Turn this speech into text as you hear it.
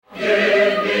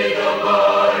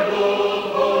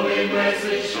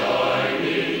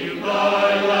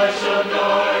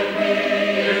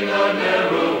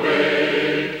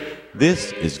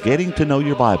This is Getting to Know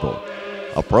Your Bible,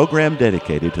 a program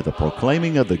dedicated to the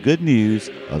proclaiming of the good news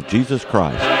of Jesus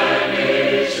Christ.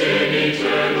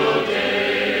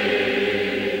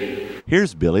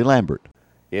 Here's Billy Lambert.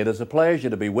 It is a pleasure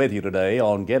to be with you today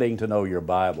on Getting to Know Your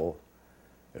Bible.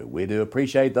 We do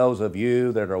appreciate those of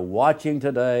you that are watching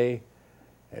today,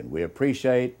 and we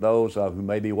appreciate those who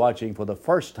may be watching for the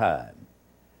first time.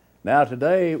 Now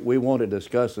today we want to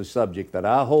discuss a subject that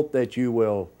I hope that you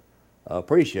will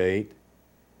appreciate,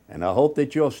 and I hope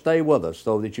that you'll stay with us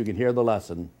so that you can hear the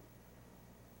lesson.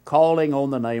 Calling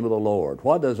on the name of the Lord.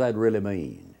 What does that really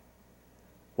mean?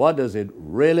 What does it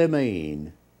really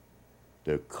mean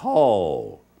to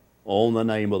call on the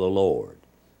name of the Lord?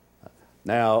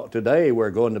 Now, today we're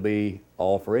going to be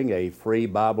offering a free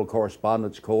Bible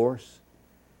correspondence course.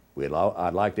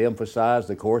 I'd like to emphasize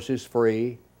the course is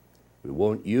free. We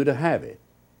want you to have it.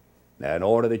 Now, in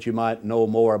order that you might know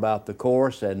more about the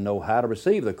course and know how to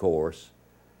receive the course,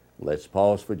 let's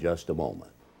pause for just a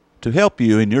moment. To help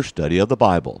you in your study of the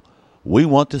Bible, we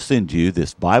want to send you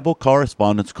this Bible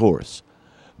correspondence course.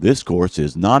 This course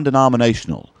is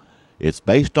non-denominational. It's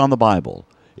based on the Bible.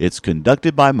 It's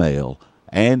conducted by mail,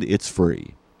 and it's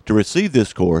free. To receive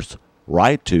this course,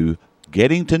 write to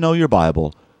Getting to Know Your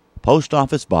Bible, Post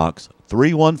Office Box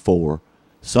 314,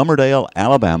 Summerdale,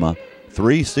 Alabama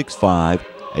 36580,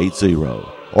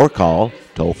 or call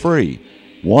toll-free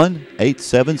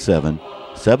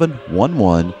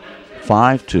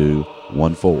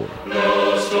 1-877-711-5214.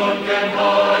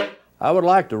 I would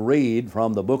like to read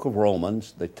from the book of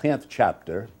Romans, the 10th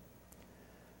chapter,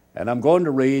 and I'm going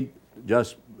to read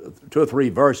just 2 or 3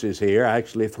 verses here,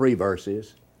 actually 3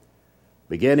 verses,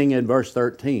 beginning in verse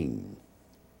 13.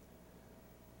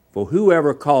 For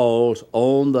whoever calls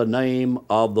on the name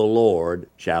of the Lord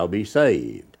shall be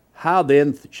saved. How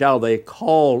then shall they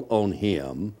call on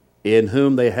him in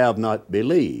whom they have not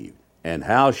believed? And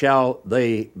how shall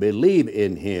they believe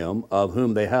in him of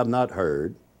whom they have not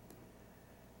heard?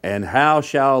 And how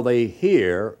shall they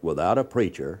hear without a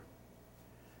preacher?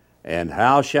 And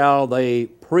how shall they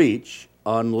preach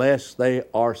unless they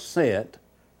are sent?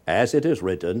 As it is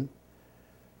written,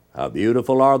 how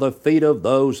beautiful are the feet of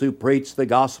those who preach the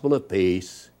gospel of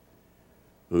peace,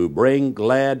 who bring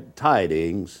glad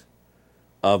tidings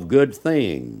of good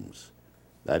things.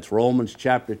 That's Romans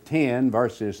chapter 10,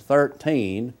 verses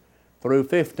 13 through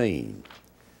 15.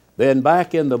 Then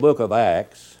back in the book of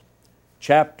Acts,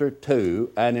 chapter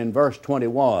 2, and in verse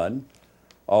 21,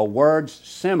 are words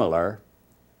similar,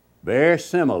 very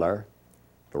similar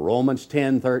to Romans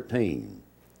 10:13.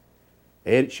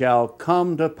 It shall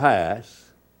come to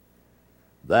pass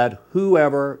that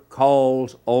whoever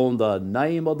calls on the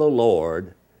name of the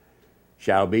Lord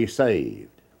shall be saved.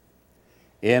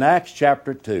 In Acts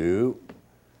chapter 2,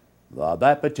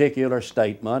 that particular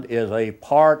statement is a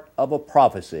part of a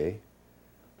prophecy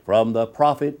from the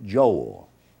prophet Joel,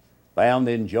 found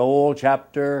in Joel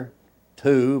chapter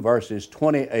 2, verses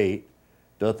 28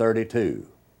 to 32.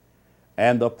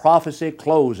 And the prophecy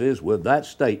closes with that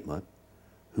statement,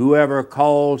 whoever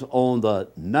calls on the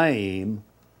name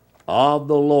of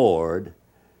the Lord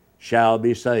shall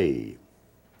be saved.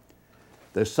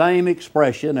 The same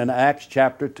expression in Acts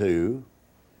chapter 2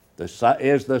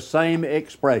 is the same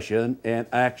expression in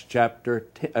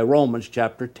Romans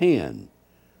chapter 10.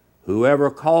 Whoever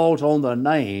calls on the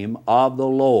name of the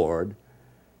Lord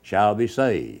shall be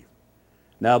saved.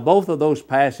 Now, both of those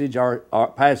passages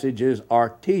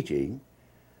are teaching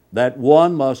that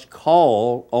one must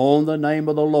call on the name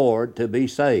of the Lord to be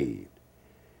saved.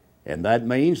 And that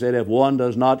means that if one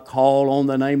does not call on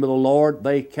the name of the Lord,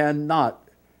 they cannot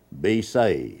be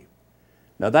saved.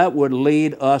 Now that would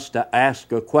lead us to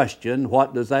ask a question,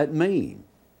 what does that mean?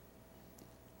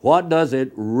 What does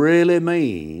it really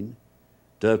mean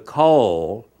to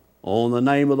call on the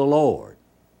name of the Lord?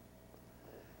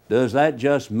 Does that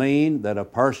just mean that a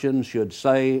person should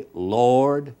say,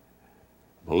 Lord,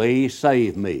 please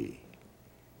save me?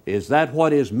 Is that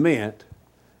what is meant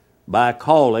by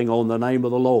calling on the name of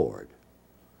the Lord?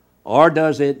 Or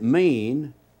does it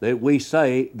mean that we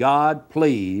say, God,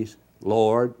 please,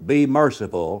 Lord, be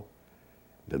merciful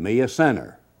to me, a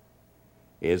sinner?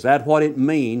 Is that what it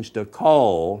means to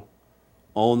call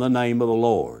on the name of the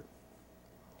Lord?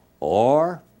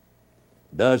 Or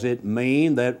does it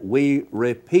mean that we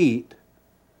repeat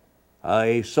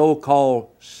a so-called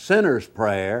sinner's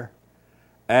prayer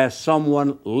as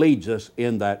someone leads us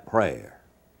in that prayer?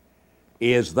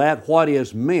 Is that what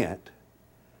is meant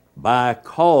by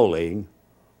calling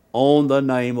on the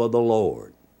name of the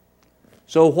Lord?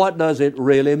 So what does it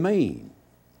really mean?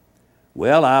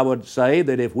 Well, I would say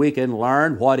that if we can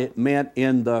learn what it meant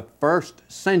in the first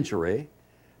century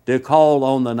to call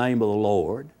on the name of the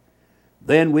Lord,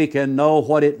 then we can know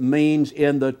what it means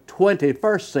in the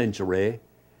 21st century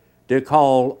to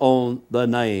call on the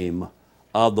name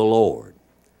of the Lord.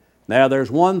 Now,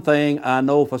 there's one thing I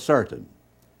know for certain.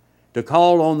 To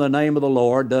call on the name of the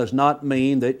Lord does not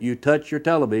mean that you touch your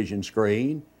television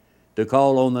screen to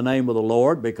call on the name of the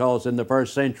Lord, because in the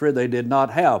first century they did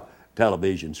not have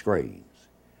television screens.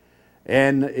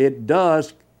 And it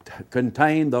does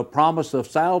contain the promise of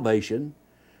salvation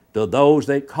to those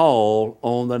that call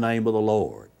on the name of the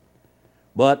Lord.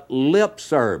 But lip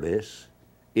service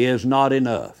is not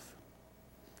enough.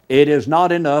 It is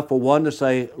not enough for one to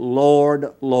say,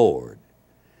 Lord, Lord.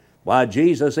 Why,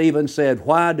 Jesus even said,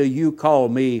 why do you call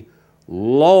me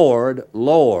Lord,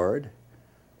 Lord,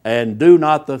 and do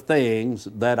not the things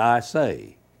that I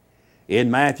say?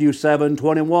 In Matthew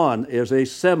 7:21 is a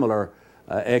similar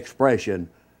expression.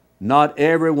 Not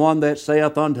everyone that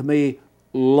saith unto me,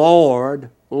 Lord,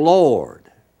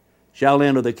 Lord, shall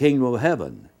enter the kingdom of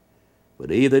heaven, but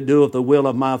he that doeth the will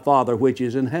of my Father which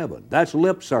is in heaven. That's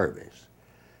lip service.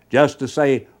 Just to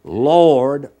say,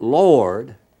 Lord,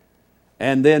 Lord,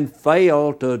 and then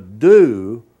fail to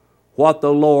do what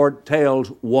the Lord tells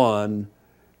one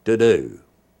to do.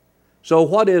 So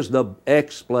what is the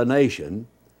explanation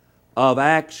of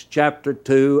Acts chapter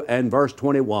 2 and verse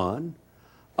 21,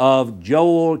 of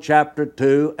Joel chapter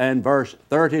 2 and verse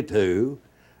 32,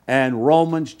 and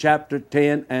Romans chapter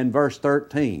 10 and verse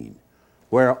 13,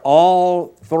 where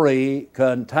all three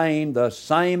contain the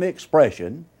same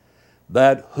expression,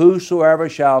 that whosoever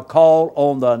shall call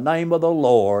on the name of the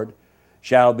Lord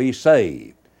shall be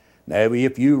saved. Now,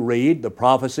 if you read the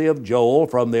prophecy of Joel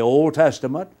from the Old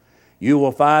Testament, you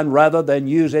will find rather than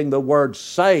using the word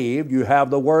saved, you have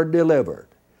the word delivered.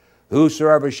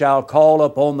 Whosoever shall call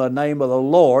upon the name of the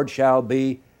Lord shall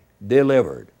be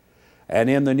delivered. And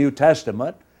in the New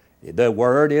Testament, the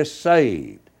word is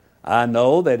saved. I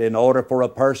know that in order for a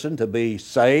person to be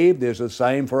saved is the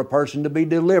same for a person to be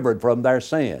delivered from their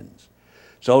sins.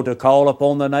 So to call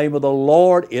upon the name of the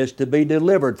Lord is to be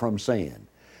delivered from sin.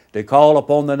 To call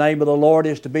upon the name of the Lord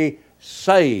is to be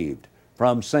saved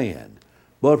from sin.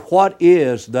 But what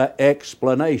is the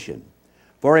explanation?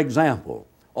 For example,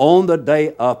 on the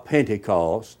day of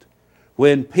Pentecost,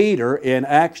 when Peter in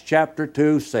Acts chapter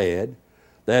 2 said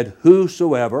that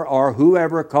whosoever or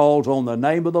whoever calls on the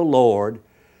name of the Lord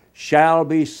shall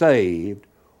be saved,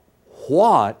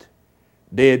 what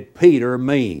did Peter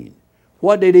mean?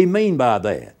 What did he mean by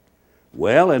that?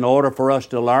 Well, in order for us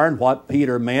to learn what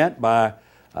Peter meant by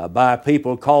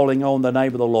people calling on the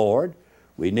name of the Lord,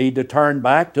 we need to turn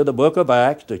back to the book of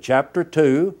Acts, to chapter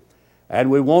 2, and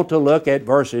we want to look at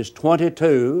verses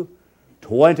 22,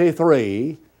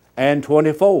 23, and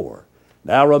 24.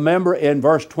 Now remember, in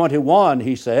verse 21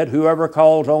 he said, whoever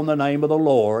calls on the name of the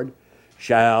Lord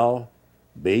shall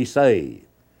be saved.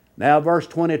 Now verse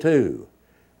 22,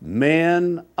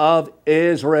 men of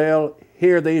Israel,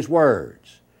 hear these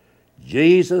words.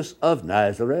 Jesus of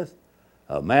Nazareth,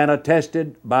 a man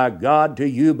attested by God to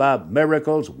you by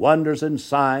miracles, wonders, and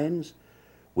signs,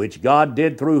 which God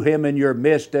did through him in your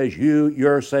midst, as you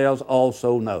yourselves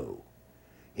also know.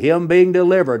 Him being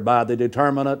delivered by the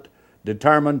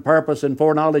determined purpose and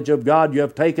foreknowledge of God, you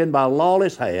have taken by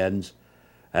lawless hands,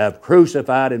 have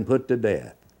crucified and put to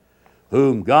death,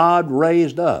 whom God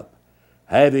raised up,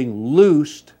 having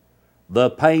loosed the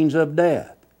pains of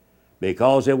death,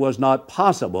 because it was not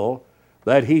possible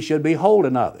that he should be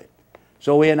holden of it.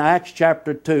 So in Acts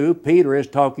chapter 2, Peter is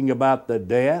talking about the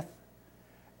death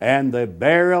and the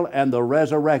burial and the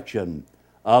resurrection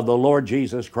of the Lord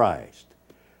Jesus Christ.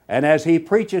 And as he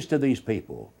preaches to these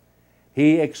people,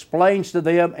 he explains to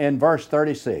them in verse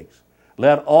 36,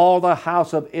 let all the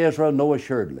house of Israel know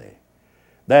assuredly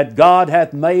that God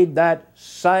hath made that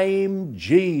same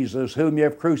Jesus whom ye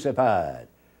have crucified,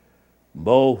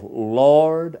 both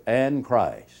Lord and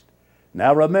Christ.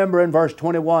 Now remember, in verse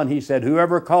 21 he said,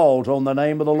 whoever calls on the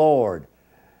name of the Lord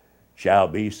shall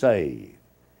be saved.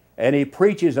 And he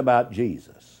preaches about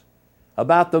Jesus,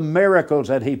 about the miracles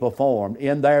that he performed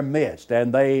in their midst,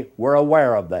 and they were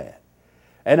aware of that,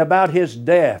 and about his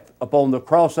death upon the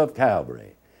cross of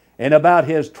Calvary, and about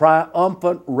his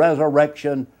triumphant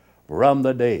resurrection from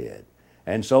the dead.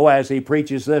 And so as he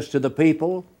preaches this to the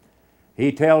people,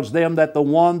 he tells them that the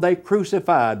one they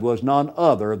crucified was none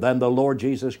other than the Lord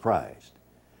Jesus Christ.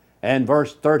 And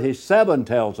verse 37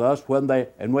 tells us, when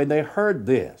they heard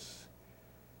this,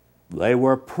 they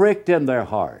were pricked in their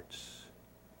hearts.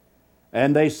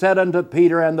 And they said unto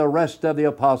Peter and the rest of the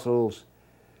apostles,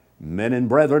 men and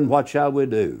brethren, what shall we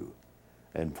do?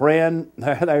 And friend,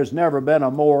 there's never been a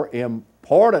more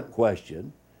important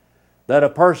question that a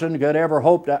person could ever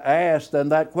hope to ask than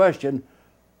that question,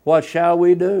 what shall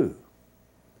we do?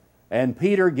 And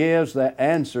Peter gives the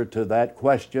answer to that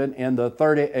question in the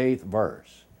 38th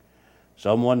verse.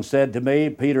 Someone said to me,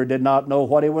 Peter did not know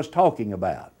what he was talking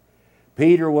about.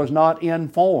 Peter was not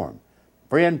informed.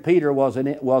 Friend, Peter was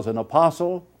an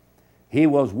apostle. He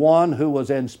was one who was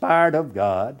inspired of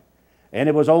God. And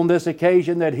it was on this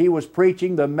occasion that he was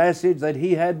preaching the message that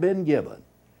he had been given.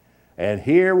 And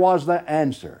here was the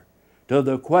answer to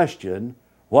the question,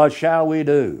 what shall we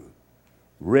do?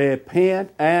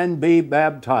 Repent and be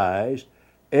baptized,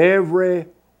 every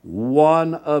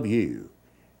one of you,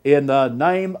 in the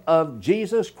name of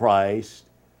Jesus Christ,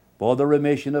 for the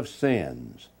remission of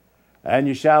sins, and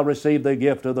you shall receive the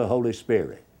gift of the Holy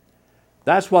Spirit.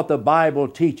 That's what the Bible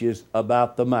teaches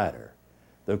about the matter.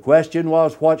 The question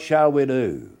was, what shall we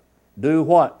do? Do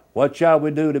what? What shall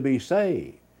we do to be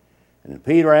saved? And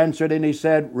Peter answered and he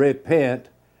said, repent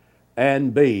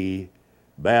and be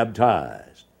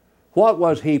baptized. What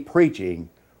was he preaching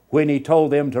when he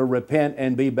told them to repent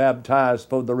and be baptized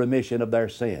for the remission of their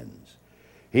sins?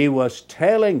 He was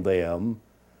telling them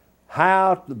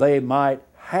how they might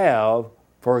have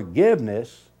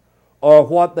forgiveness or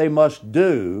what they must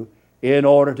do in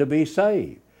order to be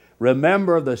saved.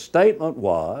 Remember, the statement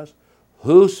was,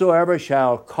 whosoever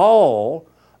shall call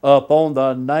upon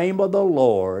the name of the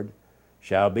Lord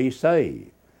shall be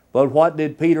saved. But what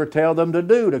did Peter tell them to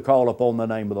do to call upon the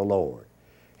name of the Lord?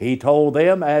 He told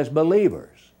them as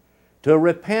believers to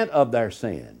repent of their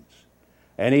sins.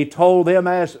 And he told them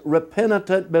as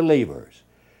repentant believers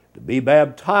to be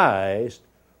baptized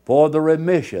for the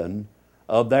remission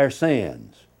of their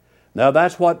sins. Now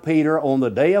that's what Peter, on the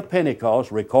day of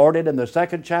Pentecost, recorded in the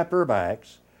 2nd chapter of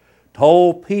Acts,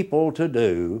 told people to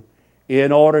do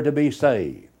in order to be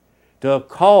saved, to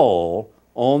call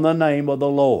on the name of the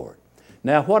Lord.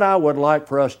 Now what I would like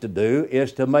for us to do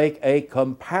is to make a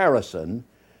comparison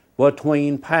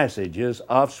between passages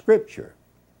of Scripture.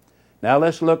 Now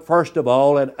let's look first of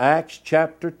all at Acts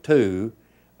chapter 2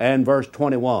 and verse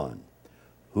 21.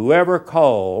 Whoever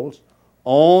calls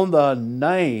on the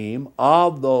name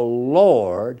of the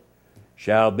Lord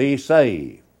shall be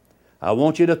saved. I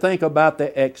want you to think about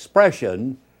the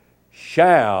expression,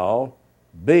 shall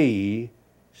be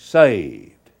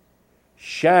saved.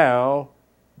 Shall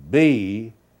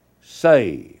be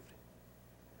saved.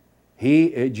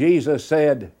 Jesus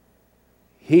said,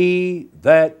 he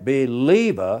that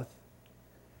believeth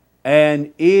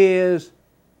and is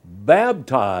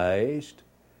baptized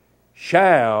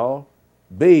shall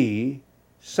be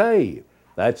saved.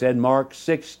 That's in Mark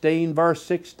 16, verse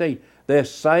 16.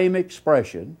 This same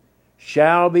expression,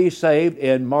 shall be saved,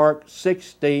 in Mark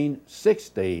 16,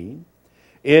 16,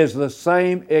 is the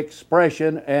same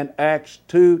expression in Acts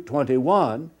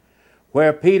 2:21,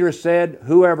 where Peter said,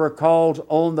 whoever calls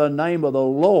on the name of the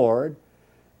Lord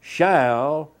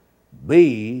shall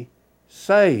be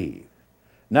saved.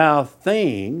 Now,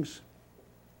 things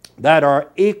that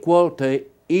are equal to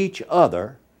each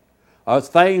other, or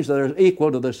things that are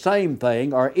equal to the same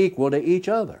thing, are equal to each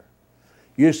other.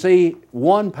 You see,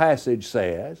 one passage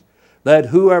says that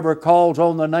whoever calls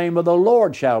on the name of the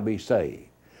Lord shall be saved.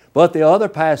 But the other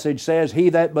passage says, he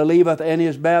that believeth and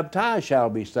is baptized shall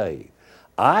be saved.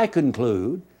 I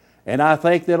conclude, and I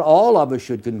think that all of us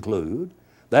should conclude,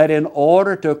 that in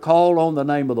order to call on the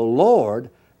name of the Lord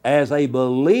as a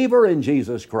believer in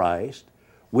Jesus Christ,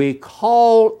 we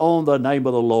call on the name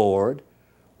of the Lord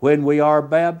when we are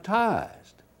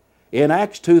baptized. In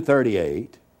Acts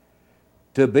 2:38,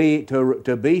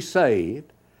 to be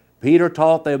saved, Peter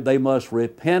taught them they must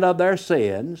repent of their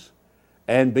sins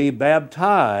and be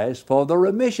baptized for the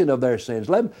remission of their sins.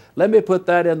 Let me put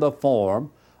that in the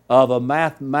form of a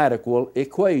mathematical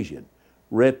equation.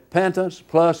 Repentance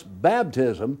plus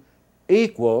baptism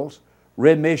equals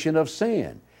remission of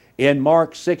sin. In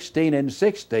Mark 16 and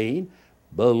 16,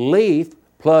 belief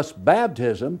plus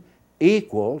baptism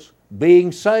equals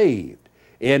being saved.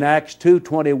 In Acts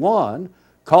 2:21,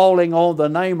 calling on the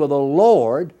name of the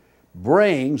Lord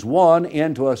brings one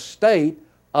into a state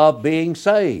of being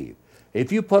saved.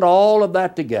 If you put all of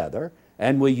that together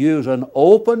and we use an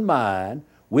open mind,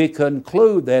 we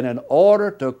conclude that in order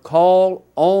to call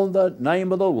on the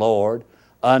name of the Lord,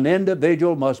 an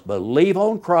individual must believe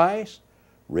on Christ,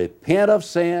 repent of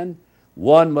sin,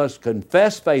 one must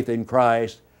confess faith in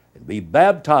Christ, and be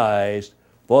baptized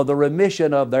for the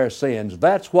remission of their sins.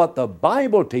 That's what the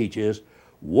Bible teaches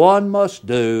one must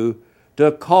do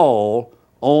to call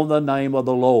on the name of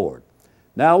the Lord.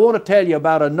 Now I want to tell you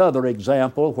about another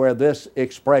example where this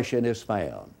expression is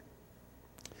found.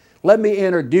 Let me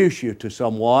introduce you to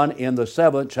someone in the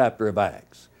 7th chapter of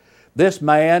Acts. This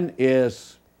man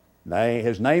is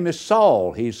His name is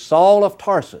Saul. He's Saul of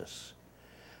Tarsus.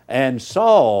 And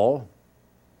Saul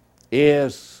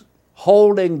is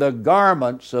holding the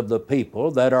garments of the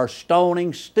people that are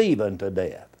stoning Stephen to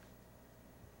death.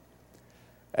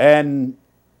 And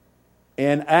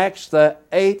in Acts the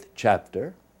 8th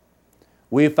chapter,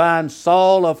 we find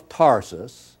Saul of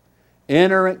Tarsus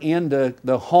entering into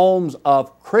the homes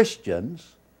of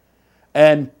Christians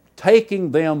and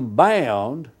taking them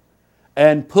bound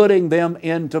and putting them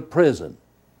into prison.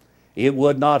 It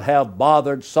would not have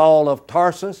bothered Saul of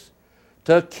Tarsus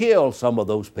to kill some of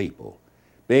those people,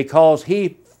 because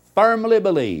he firmly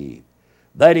believed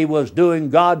that he was doing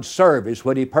God's service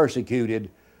when he persecuted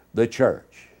the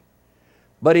church.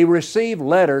 But he received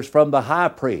letters from the high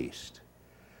priest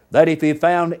that if he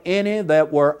found any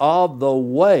that were of the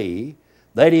way,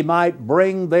 that he might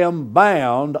bring them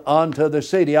bound unto the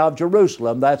city of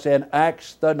Jerusalem. That's in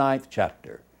Acts the 9th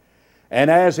chapter. And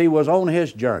as he was on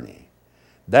his journey,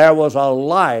 there was a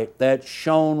light that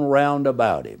shone round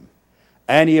about him.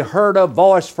 And he heard a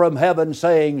voice from heaven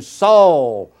saying,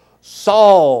 Saul,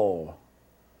 Saul,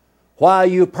 why are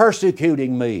you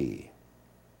persecuting me?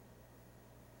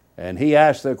 And he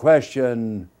asked the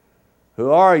question,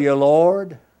 who are you,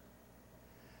 Lord?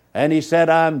 And he said,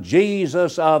 I'm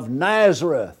Jesus of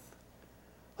Nazareth,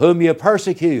 whom you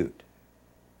persecute.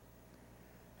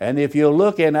 And if you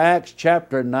look in Acts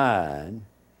chapter 9,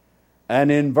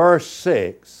 and in verse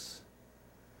 6,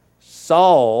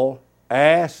 Saul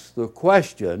asked the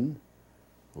question,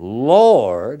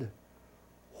 Lord,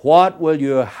 what will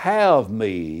you have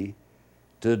me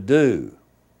to do?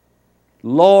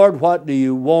 Lord, what do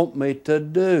you want me to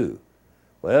do?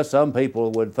 Well, some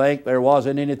people would think there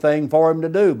wasn't anything for him to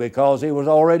do because he was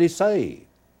already saved.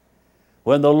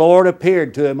 When the Lord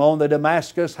appeared to him on the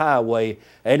Damascus highway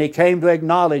and he came to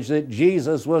acknowledge that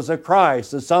Jesus was the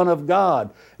Christ, the Son of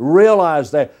God,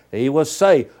 realized that he was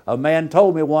saved. A man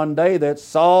told me one day that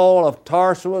Saul of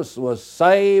Tarsus was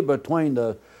saved between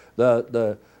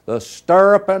the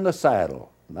stirrup and the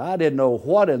saddle. And I didn't know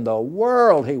what in the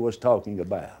world he was talking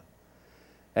about.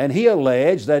 And he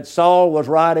alleged that Saul was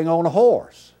riding on a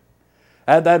horse,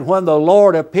 and that when the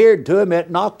Lord appeared to him, it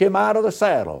knocked him out of the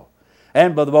saddle.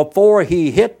 And before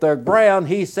he hit the ground,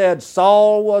 he said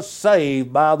Saul was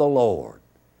saved by the Lord.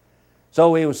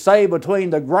 So he was saved between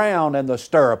the ground and the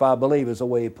stirrup, I believe is the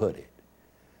way he put it.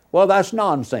 Well, that's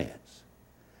nonsense.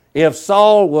 If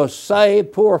Saul was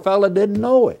saved, poor fellow didn't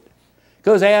know it,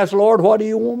 because he asked, Lord, what do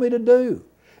you want me to do?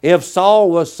 If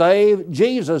Saul was saved,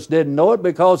 Jesus didn't know it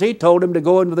because he told him to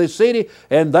go into the city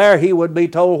and there he would be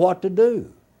told what to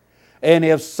do. And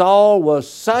if Saul was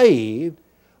saved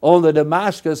on the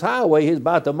Damascus highway, he's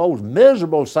about the most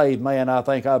miserable saved man I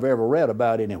think I've ever read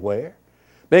about anywhere,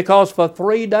 because for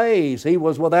 3 days he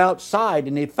was without sight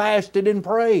and he fasted and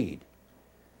prayed.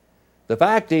 The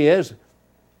fact is,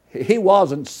 he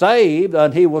wasn't saved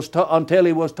until he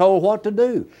was told what to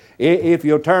do. If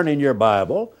you'll turn in your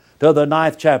Bible to the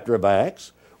 9th chapter of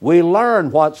Acts, we learn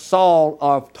what Saul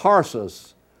of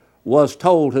Tarsus was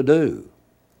told to do.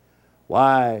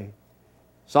 Why,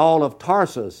 Saul of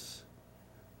Tarsus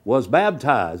was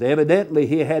baptized. Evidently,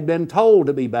 he had been told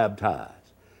to be baptized.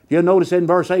 You'll notice in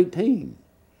verse 18,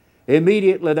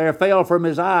 immediately there fell from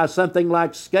his eyes something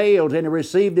like scales, and he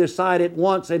received his sight at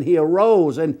once, and he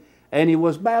arose, and he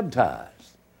was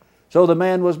baptized. So the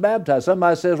man was baptized.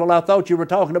 Somebody says, well, I thought you were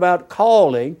talking about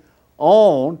calling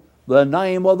on the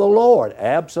name of the Lord.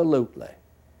 Absolutely.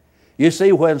 You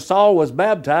see, when Saul was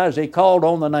baptized, he called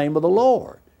on the name of the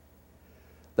Lord.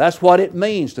 That's what it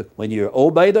means when you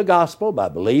obey the gospel by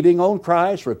believing on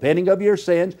Christ, repenting of your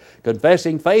sins,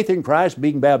 confessing faith in Christ,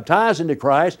 being baptized into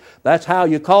Christ. That's how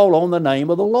you call on the name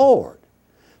of the Lord.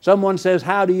 Someone says,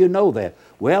 how do you know that?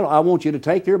 Well, I want you to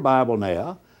take your Bible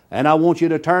now, and I want you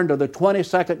to turn to the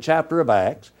 22nd chapter of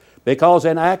Acts, because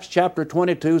in Acts chapter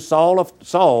 22,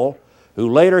 Saul, who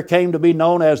later came to be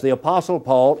known as the Apostle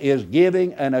Paul, is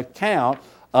giving an account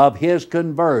of his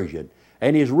conversion.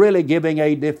 And he's really giving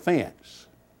a defense.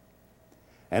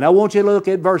 And I want you to look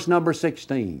at verse number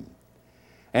 16.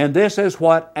 And this is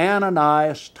what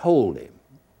Ananias told him.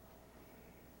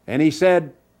 And he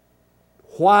said,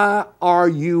 why are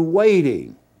you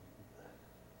waiting?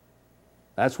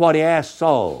 That's what he asked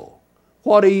Saul.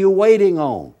 What are you waiting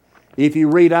on? If you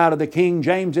read out of the King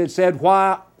James, it said,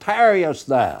 why tarriest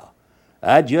thou?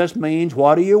 That just means,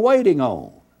 what are you waiting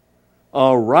on?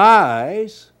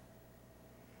 Arise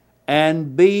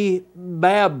and be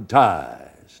baptized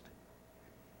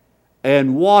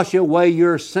and wash away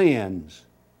your sins,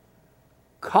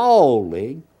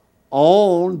 calling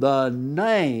on the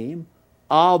name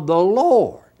of the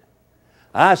Lord.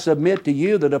 I submit to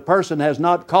you that a person has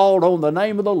not called on the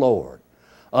name of the Lord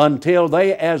until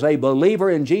they, as a believer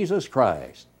in Jesus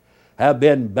Christ, have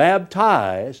been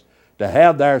baptized to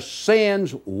have their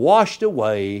sins washed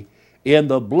away in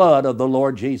the blood of the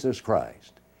Lord Jesus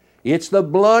Christ. It's the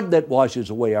blood that washes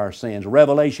away our sins,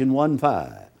 Revelation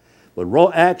 1:5.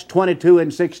 But Acts 22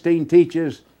 and 16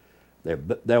 teaches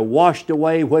they're washed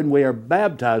away when we are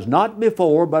baptized, not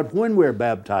before, but when we're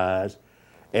baptized.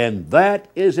 And that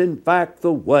is in fact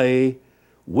the way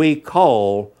we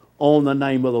call on the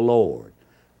name of the Lord.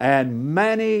 And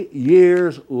many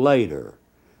years later,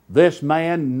 this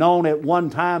man, known at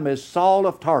one time as Saul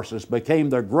of Tarsus,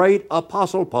 became the great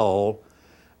Apostle Paul.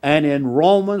 And in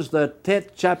Romans, the 10th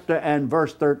chapter and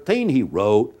verse 13, he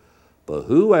wrote, "But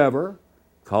whoever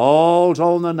calls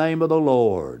on the name of the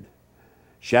Lord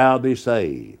shall be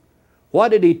saved." What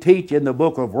did he teach in the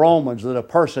book of Romans that a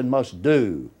person must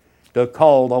do to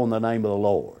call on the name of the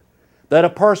Lord? That a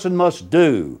person must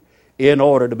do in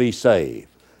order to be saved?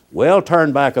 Well,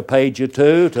 turn back a page or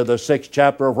two to the 6th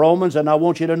chapter of Romans, and I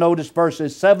want you to notice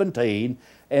verses 17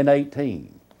 and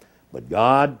 18. "But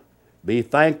God be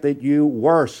thanked that you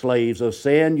were slaves of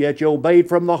sin, yet you obeyed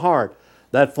from the heart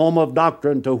that form of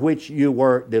doctrine to which you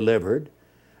were delivered,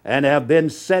 and have been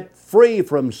set free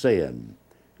from sin.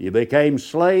 You became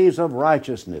slaves of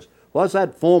righteousness." What's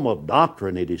that form of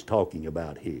doctrine it is talking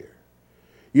about here?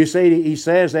 You see, he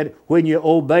says that when you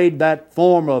obeyed that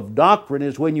form of doctrine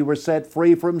is when you were set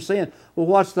free from sin. Well,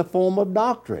 what's the form of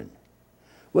doctrine?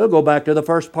 We'll go back to the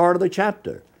first part of the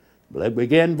chapter. Let's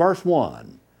begin verse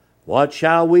 1. "What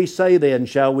shall we say then?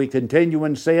 Shall we continue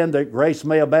in sin that grace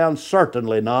may abound?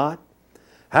 Certainly not.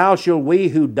 How shall we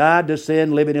who died to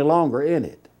sin live any longer in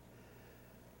it?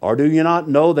 Or do you not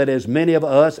know that as many of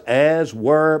us as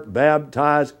were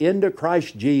baptized into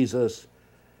Christ Jesus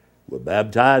were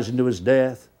baptized into His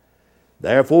death?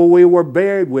 Therefore we were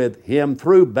buried with Him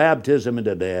through baptism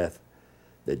into death,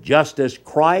 that just as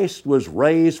Christ was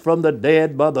raised from the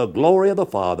dead by the glory of the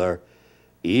Father,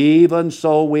 even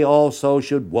so we also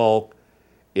should walk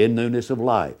in newness of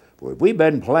life." For if we've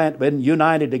been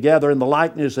united together in the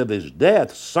likeness of His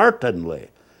death, certainly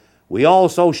we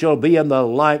also shall be in the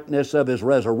likeness of His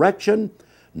resurrection,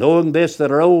 knowing this,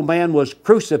 that our old man was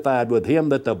crucified with Him,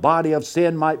 that the body of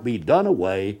sin might be done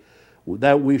away,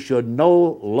 that we should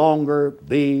no longer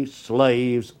be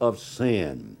slaves of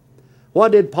sin.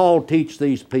 What did Paul teach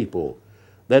these people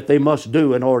that they must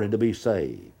do in order to be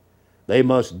saved? They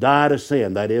must die to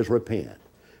sin, that is, repent,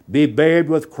 be buried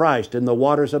with Christ in the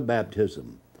waters of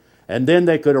baptism, and then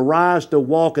they could arise to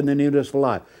walk in the newness of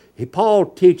life. Paul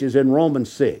teaches in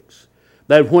Romans 6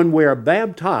 that when we're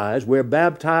baptized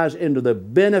into the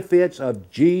benefits of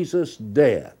Jesus'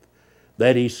 death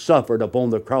that He suffered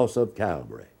upon the cross of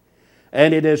Calvary.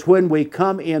 And it is when we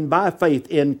come in by faith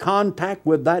in contact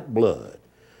with that blood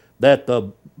that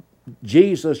the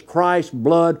Jesus Christ's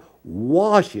blood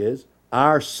washes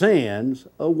our sins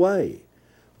away.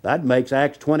 That makes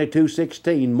Acts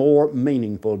 22:16 more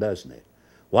meaningful, doesn't it?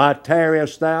 "Why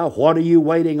tarriest thou? What are you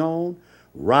waiting on?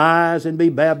 Rise and be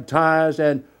baptized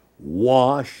and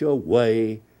wash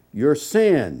away your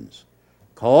sins,"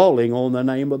 calling on the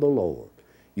name of the Lord.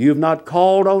 You've not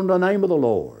called on the name of the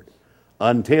Lord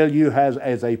until you,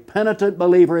 as a penitent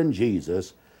believer in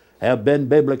Jesus, have been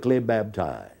biblically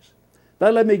baptized. Now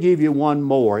let me give you one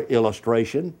more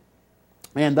illustration,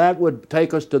 and that would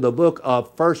take us to the book of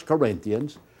 1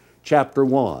 Corinthians chapter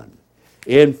 1.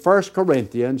 In 1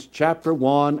 Corinthians chapter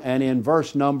 1 and in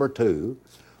verse number 2,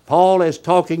 Paul is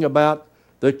talking about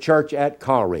the church at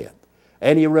Corinth,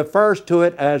 and he refers to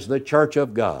it as the church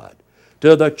of God.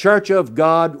 To the church of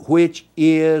God which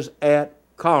is at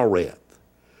Corinth,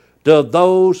 to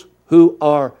those who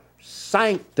are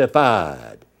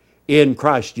sanctified in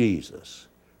Christ Jesus,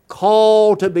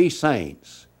 called to be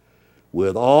saints,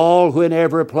 with all who in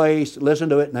every place, listen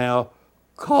to it now,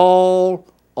 call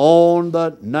on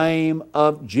the name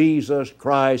of Jesus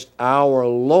Christ our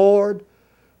Lord,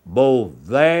 both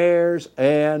theirs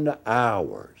and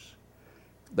ours.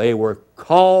 They were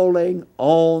calling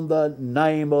on the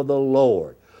name of the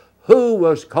Lord. Who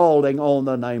was calling on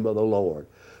the name of the Lord?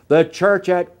 The church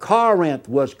at Corinth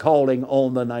was calling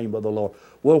on the name of the Lord.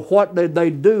 Well, what did they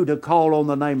do to call on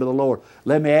the name of the Lord?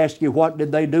 Let me ask you, what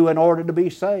did they do in order to be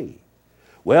saved?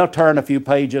 Well, turn a few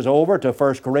pages over to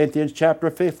 1 Corinthians chapter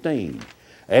 15.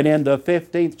 And in the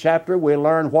 15th chapter, we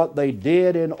learn what they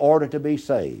did in order to be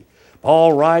saved.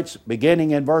 Paul writes,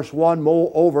 beginning in verse 1,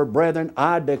 "Moreover, brethren,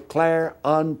 I declare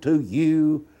unto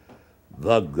you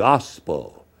the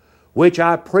gospel, which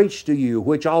I preached to you,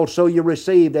 which also you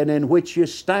received, and in which you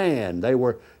stand." They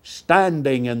were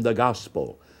standing in the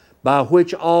gospel. by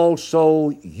which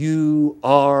also you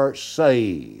are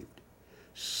saved.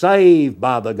 Saved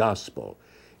by the gospel.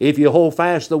 If you hold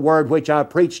fast the word which I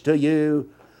preached to you,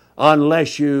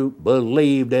 unless you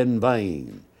believed in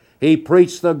vain. He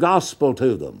preached the gospel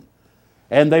to them,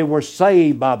 and they were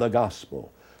saved by the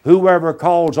gospel. Whoever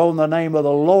calls on the name of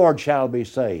the Lord shall be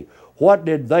saved. What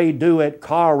did they do at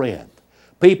Corinth?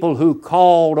 People who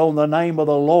called on the name of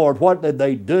the Lord, what did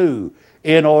they do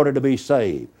in order to be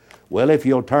saved? Well, if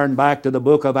you'll turn back to the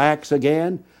book of Acts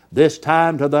again, this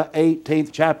time to the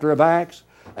 18th chapter of Acts,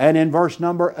 and in verse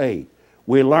number 8,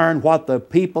 we learn what the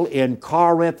people in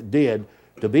Corinth did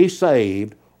to be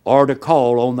saved or to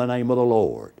call on the name of the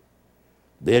Lord.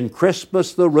 Then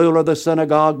Crispus, the ruler of the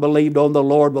synagogue, believed on the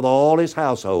Lord with all his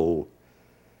household,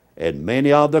 and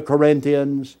many of the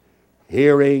Corinthians,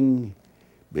 hearing,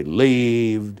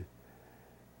 believed,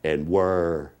 and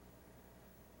were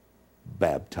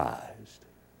baptized.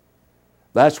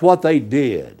 That's what they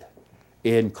did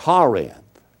in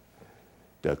Corinth,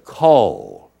 to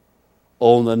call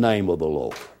on the name of the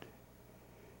Lord.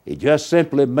 It just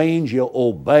simply means you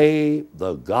obey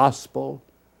the gospel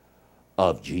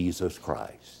of Jesus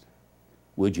Christ.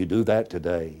 Would you do that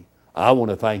today? I want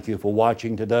to thank you for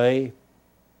watching today,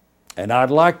 and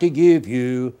I'd like to give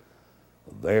you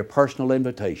a very personal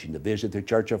invitation to visit the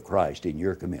Church of Christ in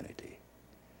your community.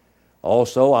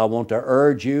 Also, I want to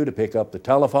urge you to pick up the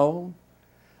telephone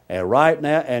and right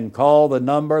now and call the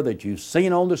number that you've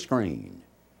seen on the screen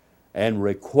and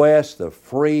request the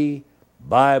free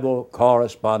Bible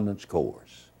correspondence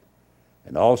course.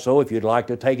 And also, if you'd like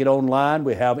to take it online,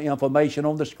 we have information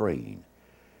on the screen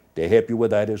to help you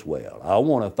with that as well. I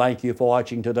want to thank you for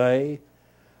watching today,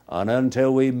 and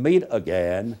until we meet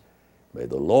again, may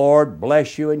the Lord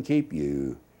bless you and keep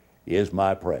you, is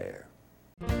my prayer.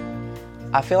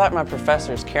 I feel like my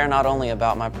professors care not only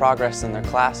about my progress in their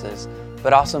classes,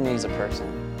 but also me as a person.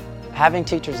 Having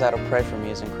teachers that'll pray for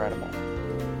me is incredible.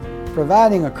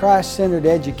 Providing a Christ-centered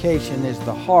education is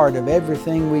the heart of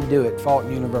everything we do at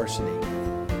Fulton University.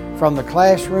 From the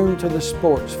classroom to the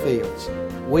sports fields,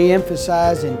 we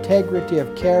emphasize integrity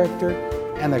of character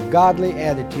and a godly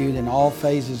attitude in all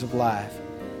phases of life.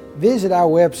 Visit our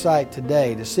website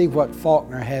today to see what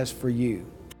Faulkner has for you.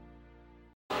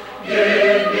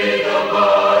 Give me the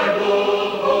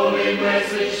Bible, holy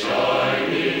message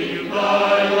shining,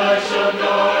 thy light shall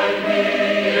guide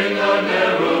me in the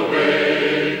narrow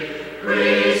way.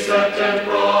 Precept and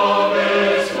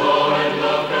promise, my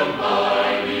love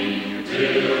combining,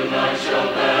 till night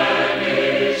shall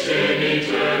vanish in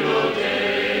eternal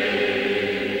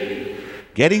day.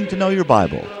 Getting to Know Your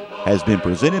Bible has been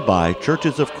presented by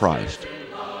Churches of Christ.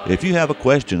 If you have a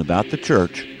question about the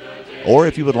church, or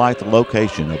if you would like the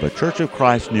location of a Church of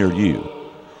Christ near you,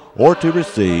 or to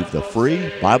receive the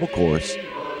free Bible course,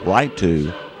 write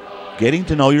to Getting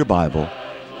to Know Your Bible,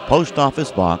 Post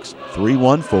Office Box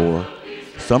 314,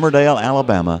 Summerdale,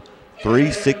 Alabama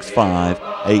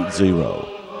 36580,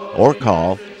 or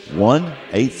call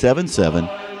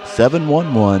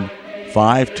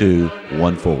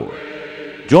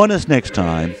 1-877-711-5214. Join us next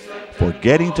time for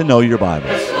Getting to Know Your Bible.